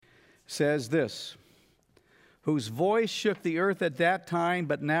says this, whose voice shook the earth at that time,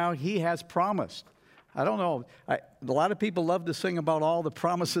 but now he has promised. I don't know. A lot of people love to sing about all the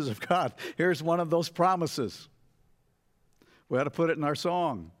promises of God. Here's one of those promises. We ought to put it in our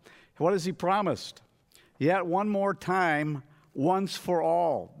song. What has he promised? Yet one more time, once for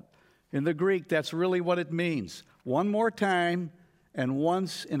all. In the Greek, that's really what it means. One more time, and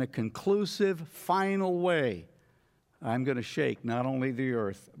once in a conclusive, final way, I'm going to shake not only the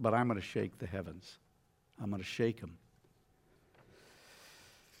earth, but I'm going to shake the heavens. I'm going to shake them.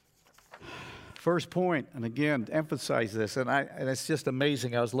 First point, and again, emphasize this, and it's just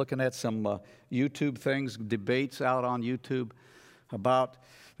amazing. I was looking at some YouTube things, debates out on YouTube about,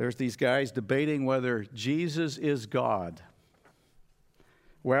 there's these guys debating whether Jesus is God.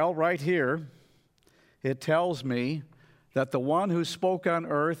 Well, right here, it tells me that the one who spoke on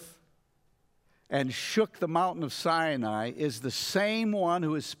earth and shook the mountain of Sinai is the same one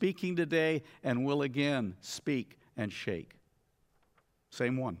who is speaking today and will again speak and shake.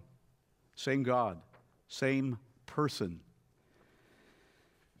 Same one. Same God. Same person.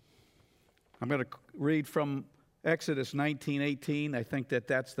 I'm going to read from Exodus 19:18. I think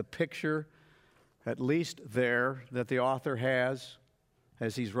that's the picture, at least there, that the author has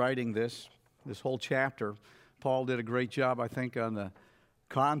as he's writing this whole chapter. Paul did a great job, I think, on the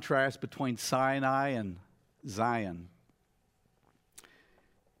contrast between Sinai and Zion.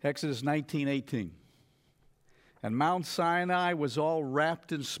 Exodus 19:18. And Mount Sinai was all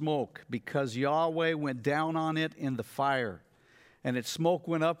wrapped in smoke because Yahweh went down on it in the fire. And its smoke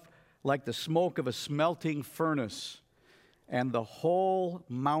went up like the smoke of a smelting furnace. And the whole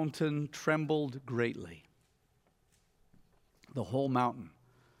mountain trembled greatly. The whole mountain.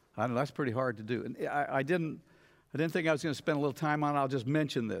 I know that's pretty hard to do. And I didn't think I was going to spend a little time on it. I'll just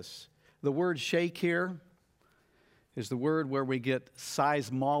mention this. The word shake here is the word where we get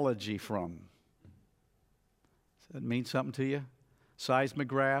seismology from. Does that mean something to you?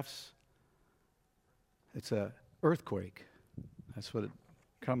 Seismographs. It's an earthquake. That's what it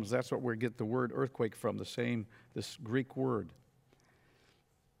comes. That's what we get the word earthquake from, this Greek word.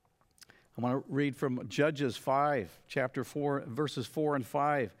 I want to read from Judges 5, chapter 4, verses 4 and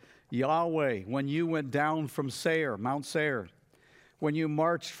 5. Yahweh, when you went down from Seir, Mount Seir, when you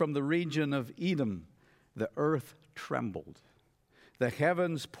marched from the region of Edom, the earth trembled. The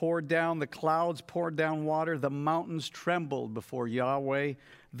heavens poured down, the clouds poured down water, the mountains trembled before Yahweh,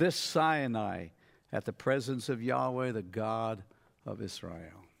 this Sinai, at the presence of Yahweh, the God of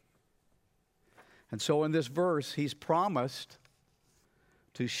Israel. And so in this verse, he's promised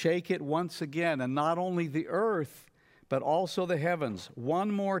to shake it once again, and not only the earth, but also the heavens. One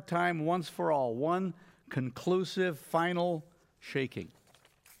more time, once for all. One conclusive, final shaking.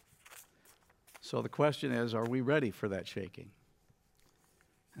 So the question is, are we ready for that shaking?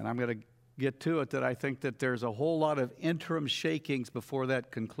 And I'm going to get to it that I think that there's a whole lot of interim shakings before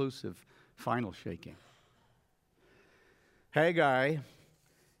that conclusive, final shaking. Haggai,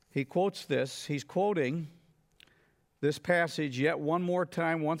 he quotes this. He's quoting this passage, yet one more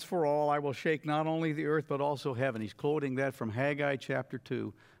time, once for all, I will shake not only the earth, but also heaven. He's quoting that from Haggai chapter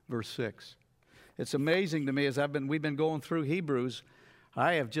 2, verse 6. It's amazing to me as we've been going through Hebrews,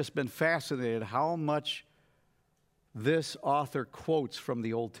 I have just been fascinated how much this author quotes from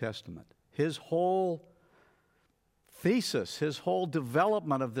the Old Testament. His whole thesis, his whole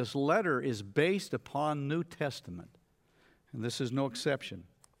development of this letter is based upon New Testament. And this is no exception.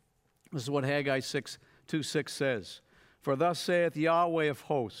 This is what Haggai 2:6 says. For thus saith Yahweh of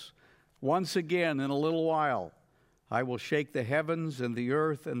hosts, once again in a little while I will shake the heavens and the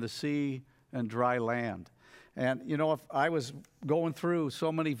earth and the sea and dry land. And you know, if I was going through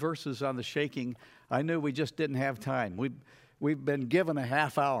so many verses on the shaking, I knew we just didn't have time. We've been given a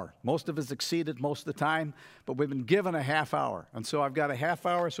half hour. Most of us exceeded most of the time, but we've been given a half hour. And so I've got a half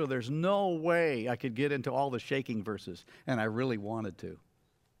hour, so there's no way I could get into all the shaking verses, and I really wanted to.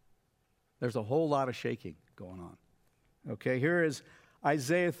 There's a whole lot of shaking going on. Okay, here is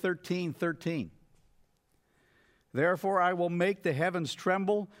Isaiah 13:13. Therefore I will make the heavens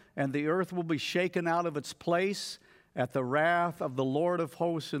tremble, and the earth will be shaken out of its place at the wrath of the Lord of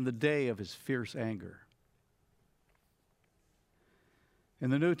hosts in the day of his fierce anger. In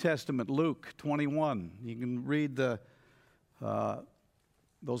the New Testament, Luke 21, you can read those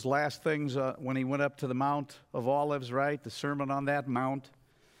last things when he went up to the Mount of Olives, right? The Sermon on that Mount.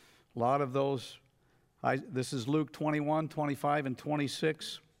 A lot of those. This is Luke 21, 25, and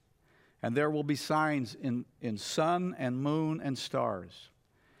 26. And there will be signs in sun and moon and stars.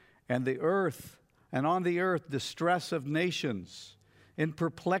 And the earth, and on the earth distress of nations, in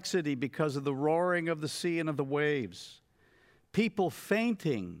perplexity because of the roaring of the sea and of the waves. People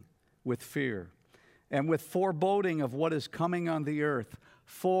fainting with fear and with foreboding of what is coming on the earth,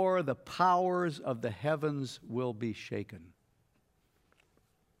 for the powers of the heavens will be shaken.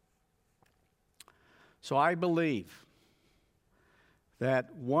 So I believe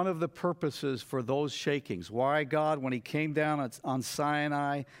that one of the purposes for those shakings, why God, when he came down on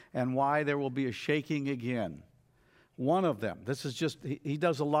Sinai, and why there will be a shaking again, one of them, this is just, he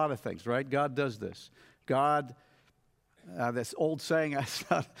does a lot of things, right? God does this. God, this old saying,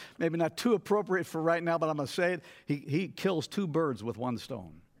 maybe not too appropriate for right now, but I'm going to say it, he kills two birds with one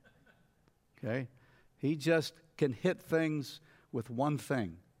stone. Okay? He just can hit things with one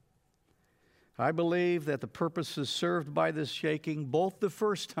thing. I believe that the purposes served by this shaking, both the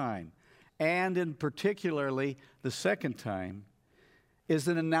first time and in particularly the second time, is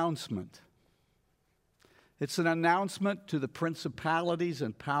an announcement. It's an announcement to the principalities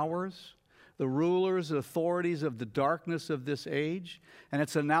and powers, the rulers and authorities of the darkness of this age, and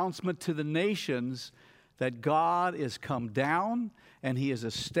it's an announcement to the nations that God is come down and he is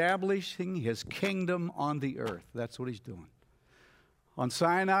establishing his kingdom on the earth. That's what he's doing. On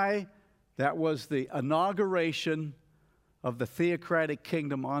Sinai, that was the inauguration of the theocratic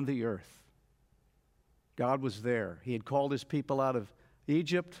kingdom on the earth. God was there. He had called his people out of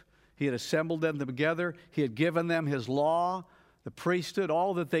Egypt. He had assembled them together. He had given them his law, the priesthood,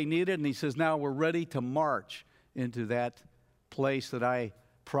 all that they needed. And he says, now we're ready to march into that place that I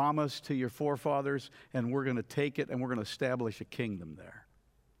promised to your forefathers, and we're going to take it and we're going to establish a kingdom there.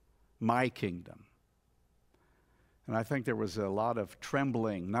 My kingdom. And I think there was a lot of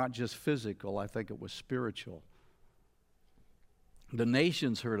trembling, not just physical, I think it was spiritual. The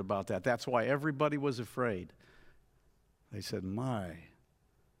nations heard about that. That's why everybody was afraid. They said, my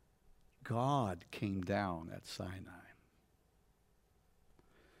God came down at Sinai.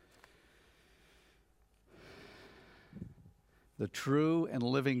 The true and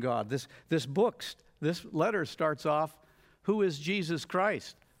living God. This letter starts off, who is Jesus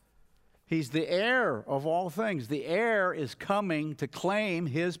Christ? He's the heir of all things. The heir is coming to claim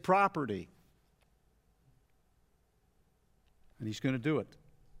his property. And he's going to do it.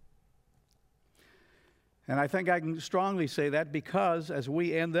 And I think I can strongly say that because as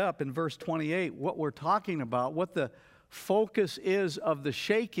we end up in verse 28, what we're talking about, what the focus is of the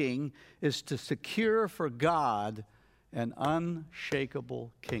shaking is to secure for God an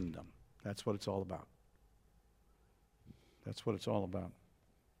unshakable kingdom. That's what it's all about. That's what it's all about.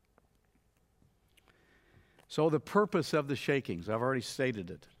 So the purpose of the shakings, I've already stated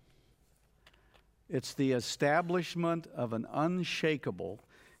it. It's the establishment of an unshakable,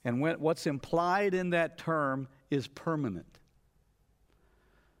 and what's implied in that term is permanent.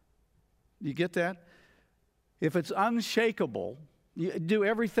 You get that? If it's unshakable, you do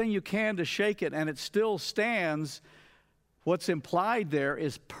everything you can to shake it and it still stands, what's implied there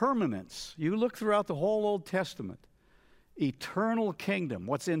is permanence. You look throughout the whole Old Testament. Eternal kingdom.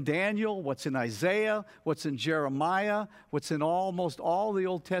 What's in Daniel, what's in Isaiah, what's in Jeremiah, what's in almost all the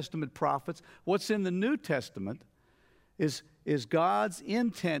Old Testament prophets, what's in the New Testament is God's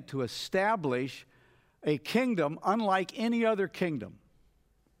intent to establish a kingdom unlike any other kingdom.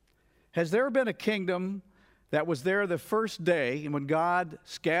 Has there been a kingdom that was there the first day, and when God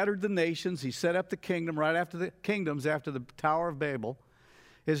scattered the nations, he set up the kingdom right after the kingdoms after the Tower of Babel?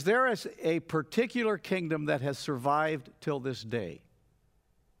 Is there a particular kingdom that has survived till this day?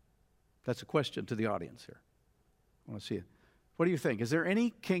 That's a question to the audience here. I want to see it. What do you think? Is there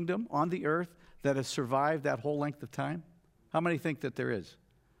any kingdom on the earth that has survived that whole length of time? How many think that there is?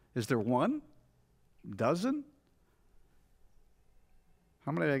 Is there one? Dozen?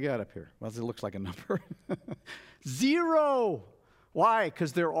 How many I got up here? Well, it looks like a number. 0. Why?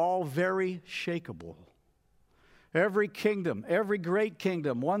 Because they're all very shakeable. Every kingdom, every great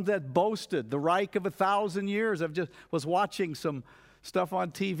kingdom, one that boasted the Reich of 1,000 years. I've just was watching some stuff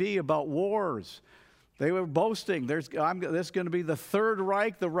on TV about wars. They were boasting, this is going to be the Third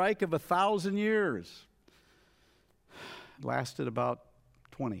Reich, the Reich of 1,000 years. It lasted about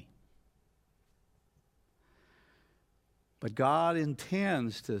 20. But God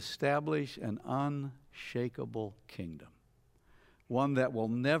intends to establish an unshakable kingdom, one that will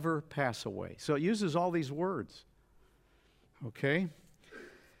never pass away. So it uses all these words. Okay?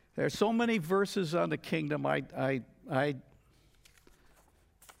 There are so many verses on the kingdom. I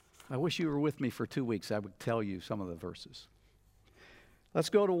wish you were with me for 2 weeks. I would tell you some of the verses. Let's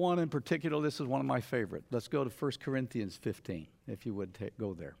go to one in particular. This is one of my favorite. Let's go to 1 Corinthians 15, if you would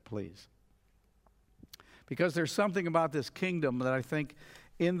go there, please. Because there's something about this kingdom that I think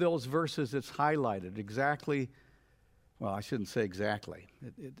in those verses it's highlighted exactly Well, I shouldn't say exactly.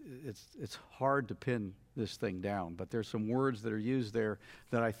 It's hard to pin this thing down, but there's some words that are used there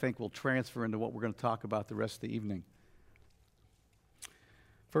that I think will transfer into what we're going to talk about the rest of the evening.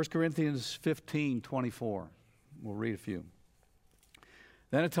 1 Corinthians 15:24. We'll read a few.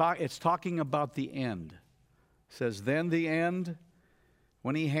 Then it's talking about the end. It says, then the end,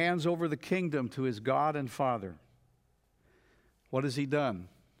 when he hands over the kingdom to his God and Father. What has he done?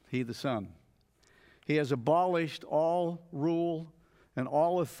 He, the Son. He has abolished all rule and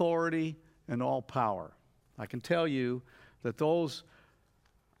all authority and all power. I can tell you that those,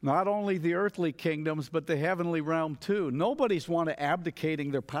 not only the earthly kingdoms, but the heavenly realm too, nobody's wanting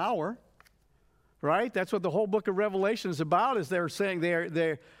abdicating their power, right? That's what the whole book of Revelation is about, is they're saying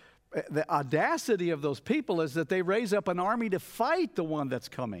the audacity of those people is that they raise up an army to fight the one that's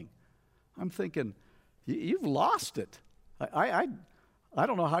coming. I'm thinking, you've lost it. I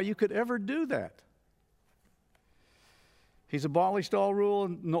don't know how you could ever do that. He's abolished all rule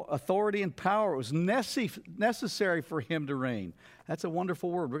and authority and power. It was necessary for him to reign. That's a wonderful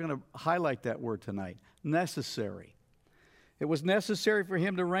word. We're going to highlight that word tonight. Necessary. It was necessary for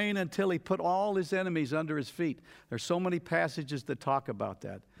him to reign until he put all his enemies under his feet. There's so many passages that talk about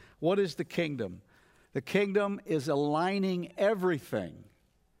that. What is the kingdom? The kingdom is aligning everything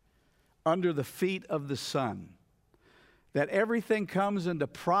under the feet of the Son. That everything comes into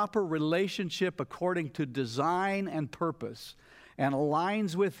proper relationship according to design and purpose and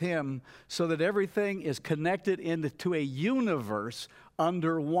aligns with him so that everything is connected into a universe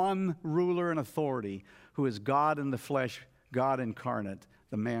under one ruler and authority who is God in the flesh, God incarnate,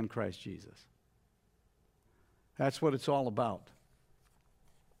 the man Christ Jesus. That's what it's all about.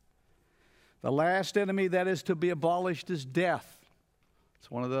 The last enemy that is to be abolished is death.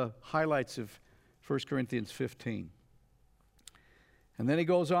 It's one of the highlights of 1 Corinthians 15. And then he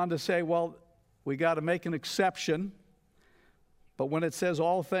goes on to say, well, we got to make an exception. But when it says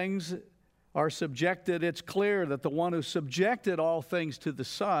all things are subjected, it's clear that the one who subjected all things to the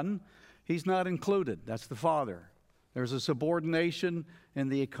Son, he's not included. That's the Father. There's a subordination in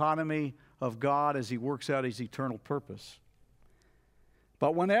the economy of God as he works out his eternal purpose.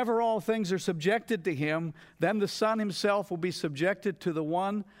 But whenever all things are subjected to him, then the Son himself will be subjected to the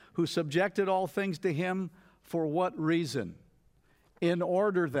one who subjected all things to him. For what reason? In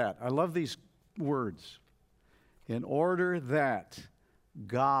order that, I love these words, in order that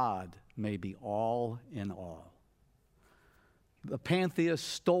God may be all in all. The pantheists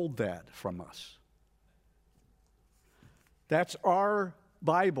stole that from us. That's our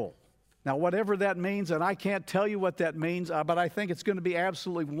Bible. Now, whatever that means, and I can't tell you what that means, but I think it's going to be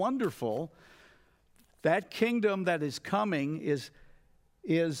absolutely wonderful. That kingdom that is coming is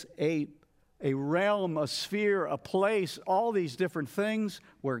a realm, a sphere, a place, all these different things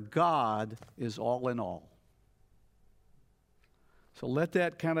where God is all in all. So let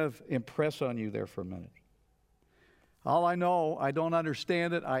that kind of impress on you there for a minute. All I know, I don't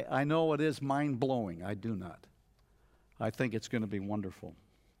understand it. I know it is mind-blowing. I do not. I think it's going to be wonderful.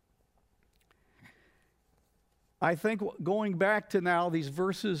 I think going back to now these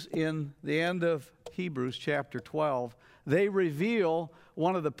verses in the end of Hebrews chapter 12, they reveal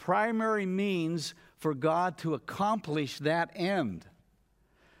one of the primary means for God to accomplish that end.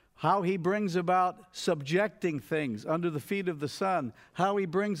 How he brings about subjecting things under the feet of the Son. How he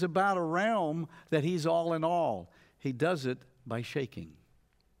brings about a realm that he's all in all. He does it by shaking.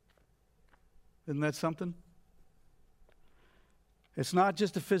 Isn't that something? It's not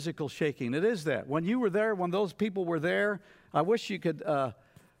just a physical shaking. It is that. When you were there, when those people were there, I wish you could,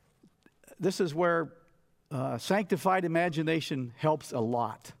 this is where sanctified imagination helps a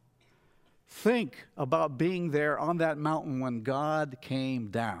lot. Think about being there on that mountain when God came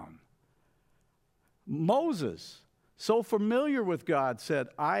down. Moses, so familiar with God, said,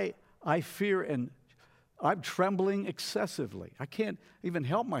 I fear and I'm trembling excessively. I can't even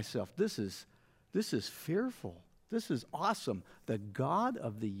help myself. This is fearful. This is awesome. The God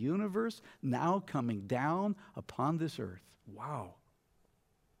of the universe now coming down upon this earth. Wow.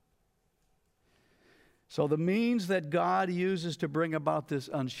 So the means that God uses to bring about this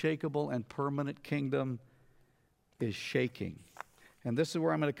unshakable and permanent kingdom is shaking. And this is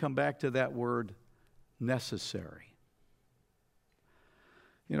where I'm going to come back to that word, necessary.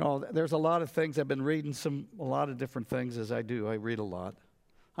 You know, there's a lot of things. I've been reading a lot of different things as I do. I read a lot.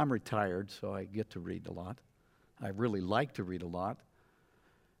 I'm retired, so I get to read a lot. I really like to read a lot.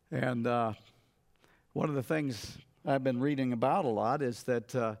 And one of the things I've been reading about a lot is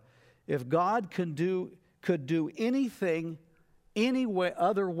that if God could do anything any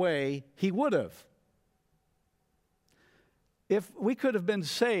other way, he would have. If we could have been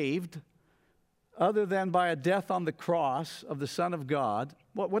saved other than by a death on the cross of the Son of God.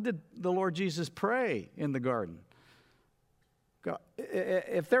 What did the Lord Jesus pray in the garden? God,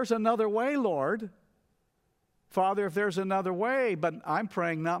 if there's another way, Lord, Father, if there's another way, but I'm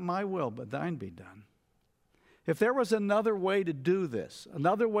praying not my will, but thine be done. If there was another way to do this,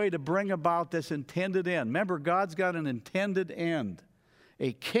 another way to bring about this intended end. Remember, God's got an intended end,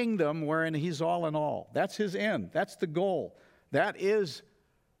 a kingdom wherein he's all in all. That's his end. That's the goal. That is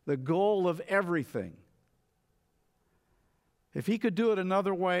the goal of everything. If he could do it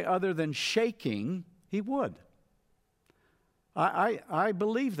another way other than shaking, he would. I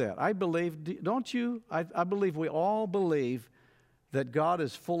believe that. I believe, don't you? I believe we all believe that God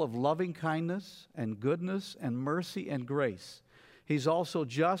is full of loving kindness and goodness and mercy and grace. He's also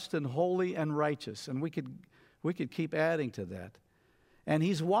just and holy and righteous. And we could keep adding to that. And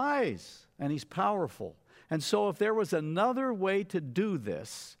he's wise and he's powerful. And so if there was another way to do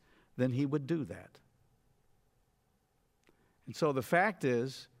this, then he would do that. And so the fact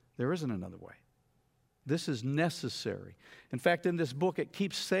is, there isn't another way. This is necessary. In fact, in this book, it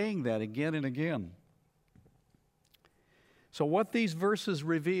keeps saying that again and again. So what these verses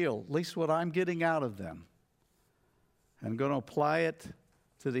reveal, at least what I'm getting out of them, I'm going to apply it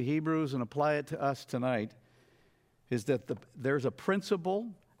to the Hebrews and apply it to us tonight, is that there's a principle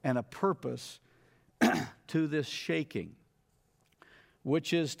and a purpose to this shaking,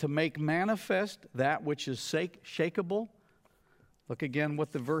 which is to make manifest that which is shakeable. Look again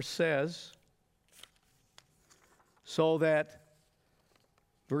what the verse says. So that,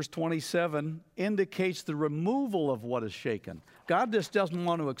 verse 27 indicates the removal of what is shaken. God just doesn't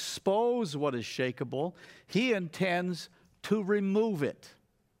want to expose what is shakeable. He intends to remove it.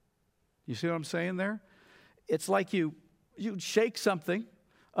 You see what I'm saying there? It's like you shake something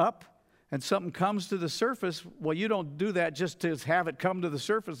up and something comes to the surface. Well, you don't do that just to have it come to the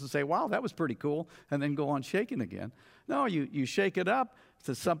surface and say, wow, that was pretty cool, and then go on shaking again. No, you shake it up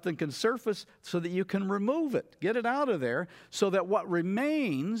so something can surface so that you can remove it, get it out of there, so that what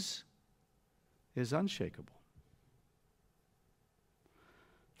remains is unshakable.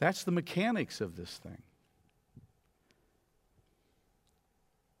 That's the mechanics of this thing.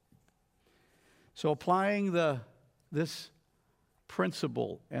 So applying this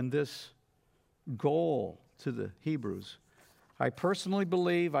principle and this goal to the Hebrews, I personally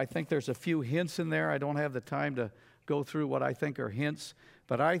believe, I think there's a few hints in there. I don't have the time to go through what I think are hints,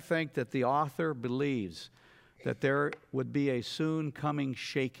 but I think that the author believes that there would be a soon coming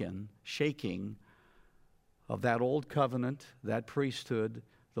shaking of that old covenant, that priesthood,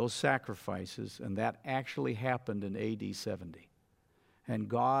 those sacrifices, and that actually happened in AD 70. And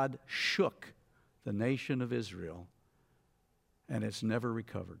God shook the nation of Israel, and it's never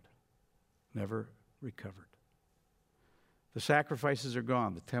recovered. Never recovered. The sacrifices are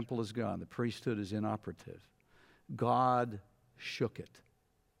gone. The temple is gone. The priesthood is inoperative. God shook it.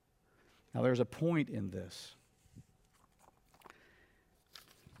 Now there's a point in this.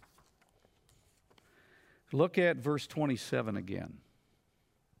 Look at verse 27 again.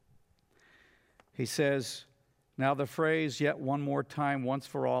 He says, now the phrase, yet one more time, once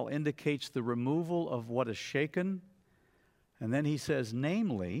for all, indicates the removal of what is shaken. And then he says,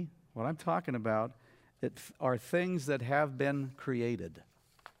 namely, what I'm talking about, are things that have been created.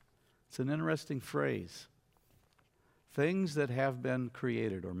 It's an interesting phrase. Things that have been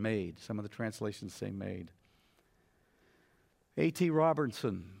created or made. Some of the translations say made. A.T.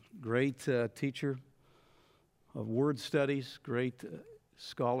 Robertson, great teacher of word studies, great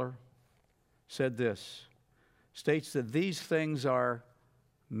scholar, said this, states that these things are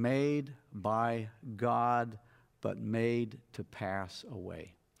made by God, but made to pass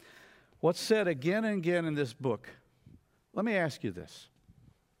away. What's said again and again in this book, let me ask you this.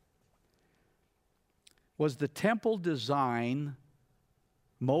 Was the temple design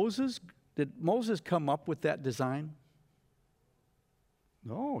Moses? Did Moses come up with that design?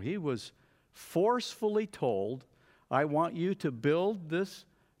 No, he was forcefully told, I want you to build this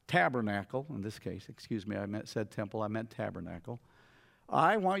tabernacle. In this case, excuse me, said temple, I meant tabernacle.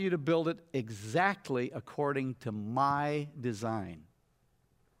 I want you to build it exactly according to my design.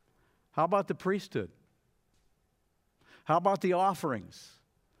 How about the priesthood? How about the offerings?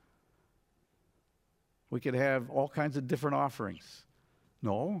 We could have all kinds of different offerings.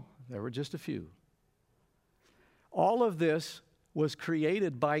 No, there were just a few. All of this was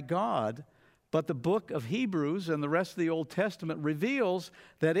created by God, but the book of Hebrews and the rest of the Old Testament reveals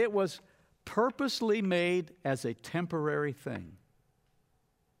that it was purposely made as a temporary thing.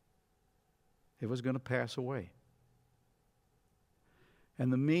 It was going to pass away.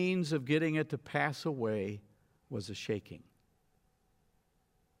 And the means of getting it to pass away was a shaking.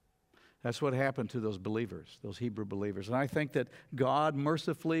 That's what happened to those believers, those Hebrew believers. And I think that God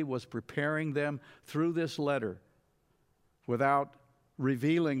mercifully was preparing them through this letter without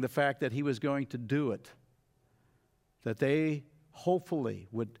revealing the fact that he was going to do it, that they hopefully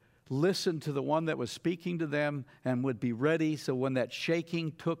would listen to the one that was speaking to them and would be ready so when that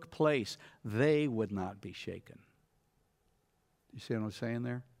shaking took place, they would not be shaken. You see what I'm saying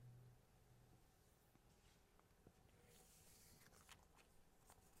there?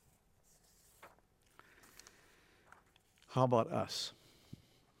 How about us?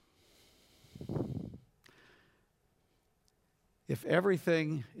 If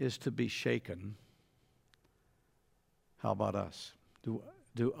everything is to be shaken, how about us?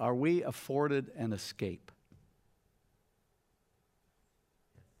 Are we afforded an escape?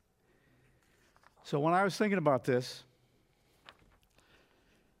 So when I was thinking about this,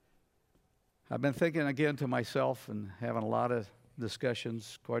 I've been thinking again to myself and having a lot of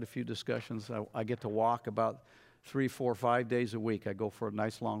discussions, quite a few discussions. I get to walk about 3, 4, 5 days a week. I go for a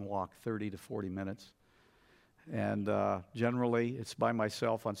nice long walk, 30 to 40 minutes. And generally, it's by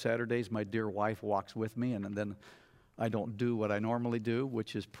myself. On Saturdays, my dear wife walks with me, and then I don't do what I normally do,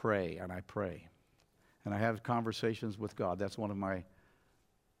 which is pray, and I pray. And I have conversations with God. That's one of my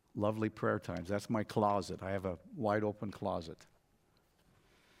lovely prayer times. That's my closet. I have a wide open closet.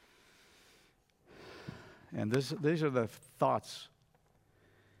 And these are the thoughts.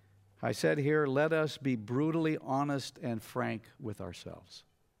 I said here, let us be brutally honest and frank with ourselves.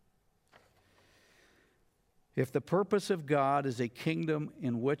 If the purpose of God is a kingdom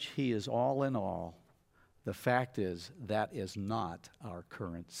in which he is all in all, the fact is that is not our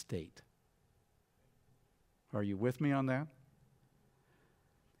current state. Are you with me on that?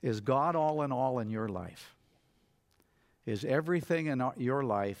 Is God all in your life? Is everything in your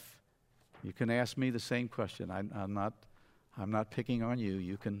life? You can ask me the same question. I'm not picking on you.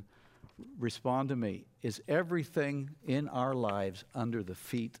 You can respond to me. Is everything in our lives under the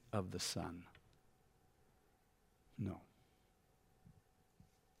feet of the Son? No.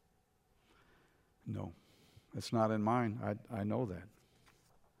 No. It's not in mine. I know that.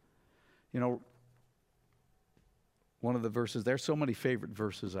 You know, one of the verses, there's so many favorite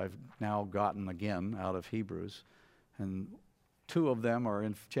verses I've now gotten again out of Hebrews, and 2 of them are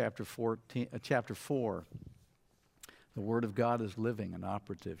in chapter 4. The Word of God is living and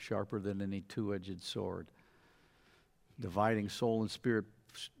operative, sharper than any two-edged sword, dividing soul and spirit,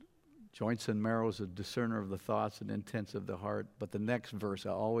 joints and marrows, a discerner of the thoughts and intents of the heart. But the next verse,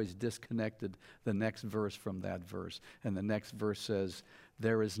 I always disconnected the next verse from that verse. And the next verse says,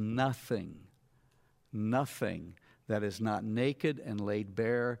 there is nothing that is not naked and laid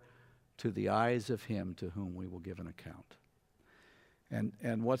bare to the eyes of him to whom we will give an account.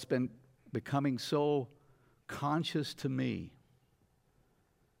 And what's been becoming so conscious to me,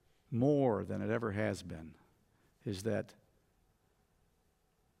 more than it ever has been, is that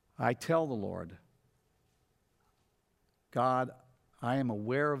I tell the Lord, God, I am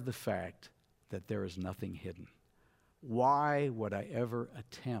aware of the fact that there is nothing hidden. Why would I ever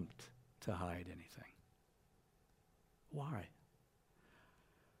attempt to hide anything? Why?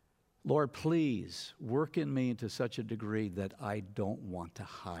 Lord, please work in me to such a degree that I don't want to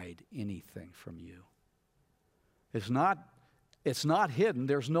hide anything from you. It's not hidden.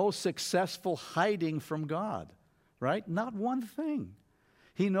 There's no successful hiding from God, right? Not one thing.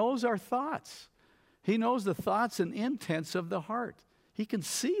 He knows our thoughts. He knows the thoughts and intents of the heart. He can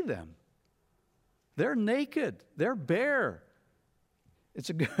see them. They're naked. They're bare. It's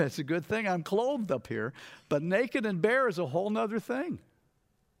a good thing I'm clothed up here, but naked and bare is a whole nother thing.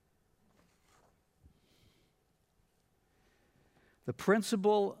 The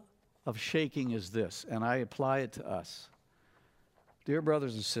principle of shaking is this, and I apply it to us. Dear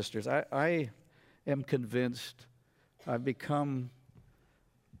brothers and sisters, I am convinced, I've become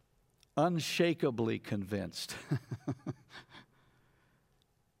unshakably convinced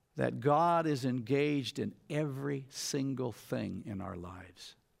that God is engaged in every single thing in our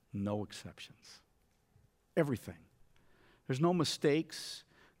lives, no exceptions. Everything. There's no mistakes.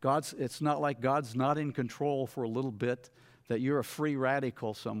 It's not like God's not in control for a little bit, that you're a free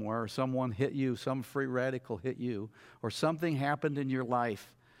radical somewhere, or someone hit you, some free radical hit you, or something happened in your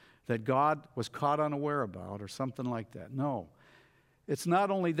life that God was caught unaware about, or something like that. No. It's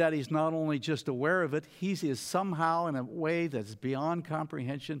not only that he's not only just aware of it, he is somehow in a way that's beyond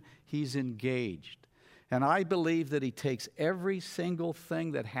comprehension, he's engaged. And I believe that he takes every single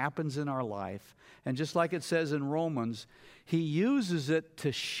thing that happens in our life, and just like it says in Romans, he uses it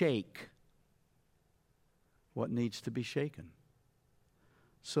to shake what needs to be shaken,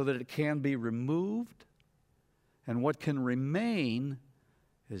 so that it can be removed, and what can remain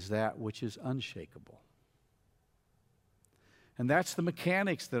is that which is unshakable. And that's the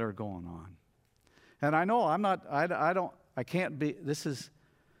mechanics that are going on. And I know I can't be,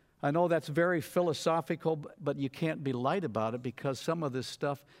 I know that's very philosophical, but you can't be light about it because some of this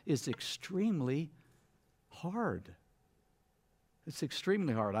stuff is extremely hard. It's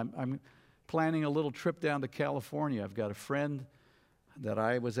extremely hard. I'm planning a little trip down to California. I've got a friend that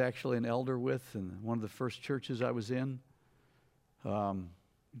I was actually an elder with in one of the first churches I was in.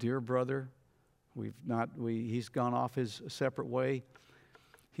 Dear brother, he's gone off his separate way.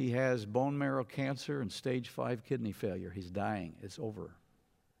 He has bone marrow cancer and stage 5 kidney failure. He's dying. It's over.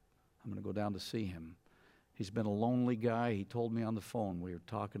 I'm going to go down to see him. He's been a lonely guy. He told me on the phone. We were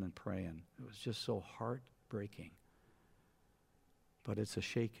talking and praying. It was just so heartbreaking. But it's a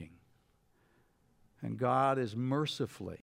shaking. And God is mercifully